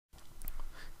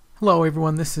Hello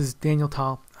everyone, this is Daniel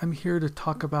Tal. I'm here to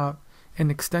talk about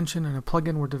an extension and a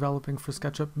plugin we're developing for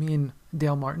SketchUp, me and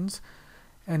Dale Martins,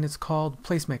 and it's called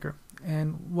PlaceMaker.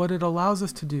 And what it allows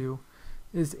us to do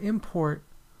is import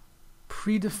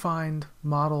predefined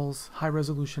models,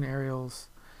 high-resolution aerials,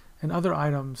 and other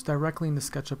items directly into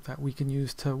SketchUp that we can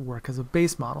use to work as a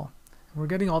base model. And we're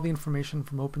getting all the information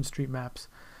from OpenStreetMaps,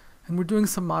 and we're doing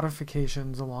some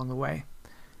modifications along the way.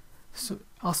 So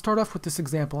I'll start off with this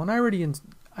example, and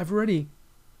I've already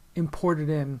imported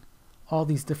in all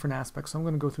these different aspects, so I'm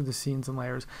going to go through the scenes and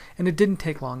layers, and it didn't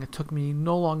take long. It took me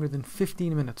no longer than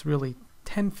 15 minutes, really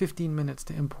 10-15 minutes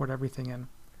to import everything in.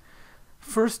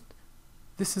 First,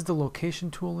 this is the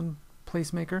location tool in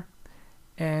PlaceMaker,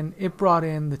 and it brought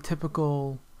in the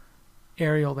typical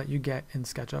aerial that you get in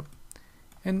SketchUp,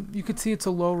 and you can see it's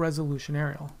a low resolution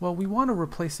aerial. Well, we want to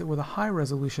replace it with a high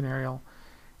resolution aerial,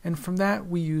 and from that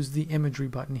we use the imagery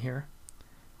button here.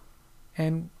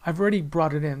 And I've already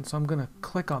brought it in, so I'm going to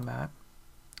click on that.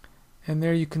 And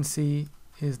there you can see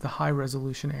is the high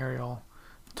resolution aerial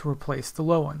to replace the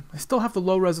low one. I still have the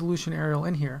low resolution aerial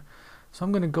in here, so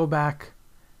I'm going to go back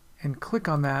and click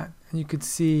on that, and you could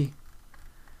see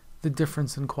the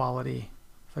difference in quality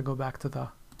if I go back to the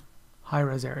high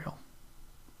res aerial.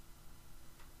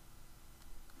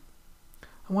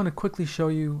 I want to quickly show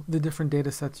you the different data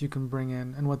sets you can bring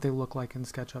in and what they look like in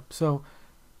SketchUp. So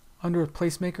under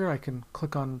PlaceMaker, I can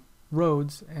click on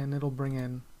roads and it'll bring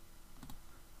in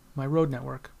my road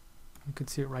network. You can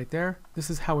see it right there. This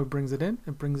is how it brings it in.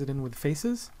 It brings it in with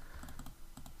faces.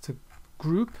 It's a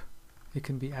group. It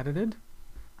can be edited.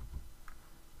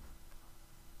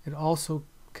 It also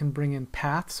can bring in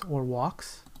paths or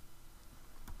walks.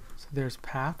 So there's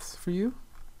paths for you.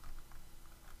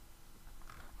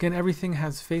 Again, everything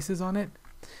has faces on it,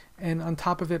 and on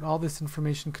top of it, all this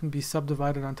information can be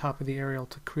subdivided on top of the aerial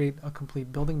to create a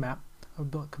complete building map,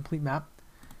 complete map.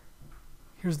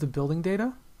 Here's the building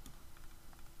data.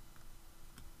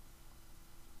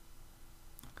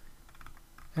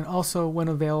 And also, when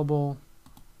available,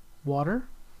 water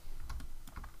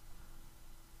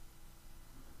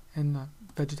and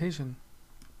vegetation.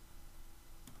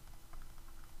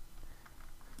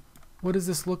 What does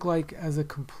this look like as a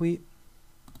complete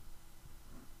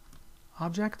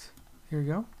object? Here you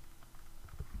go.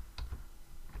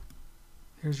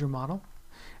 Here's your model.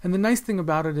 And the nice thing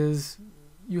about it is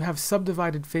you have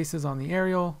subdivided faces on the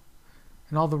aerial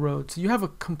and all the roads. So you have a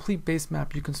complete base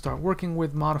map you can start working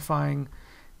with, modifying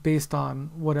based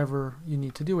on whatever you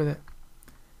need to do with it.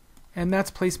 And that's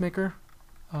PlaceMaker.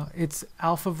 It's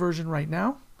alpha version right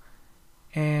now,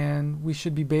 and we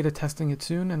should be beta testing it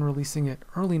soon and releasing it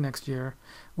early next year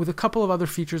with a couple of other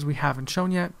features we haven't shown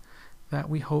yet that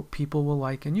we hope people will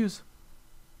like and use.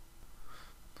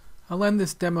 I'll end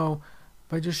this demo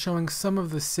by just showing some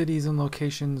of the cities and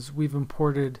locations we've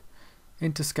imported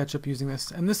into SketchUp using this.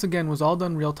 And this again was all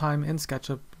done real time in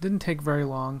SketchUp. It didn't take very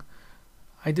long.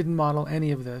 I didn't model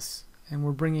any of this, and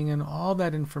we're bringing in all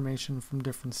that information from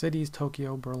different cities: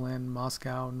 Tokyo, Berlin,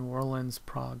 Moscow, New Orleans,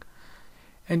 Prague.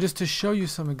 And just to show you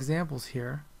some examples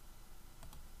here,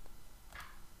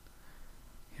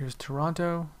 here's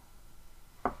Toronto.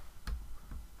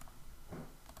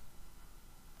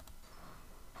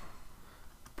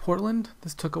 Portland.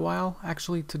 This took a while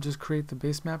actually to just create the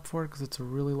base map for it because it's a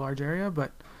really large area,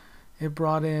 but it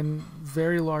brought in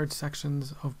very large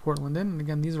sections of Portland in. And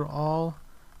again, these are all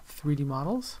 3D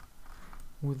models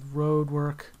with road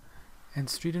work and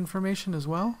street information as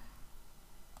well.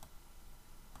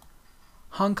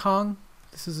 Hong Kong.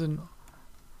 This is an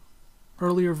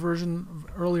earlier version,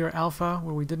 earlier alpha,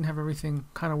 where we didn't have everything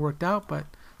kind of worked out, but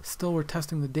still we're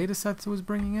testing the data sets it was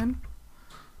bringing in.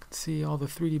 You can see all the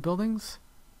 3D buildings.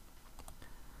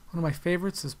 One of my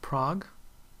favorites is Prague.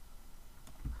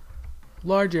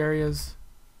 Large areas.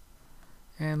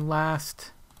 And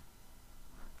last,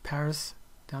 Paris,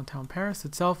 downtown Paris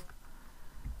itself.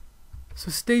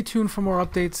 So stay tuned for more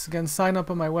updates. Again, sign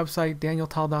up on my website,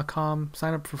 danieltal.com.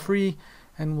 Sign up for free,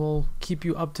 and we'll keep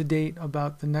you up to date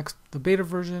about the beta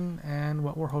version and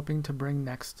what we're hoping to bring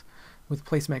next with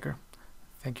PlaceMaker.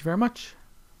 Thank you very much.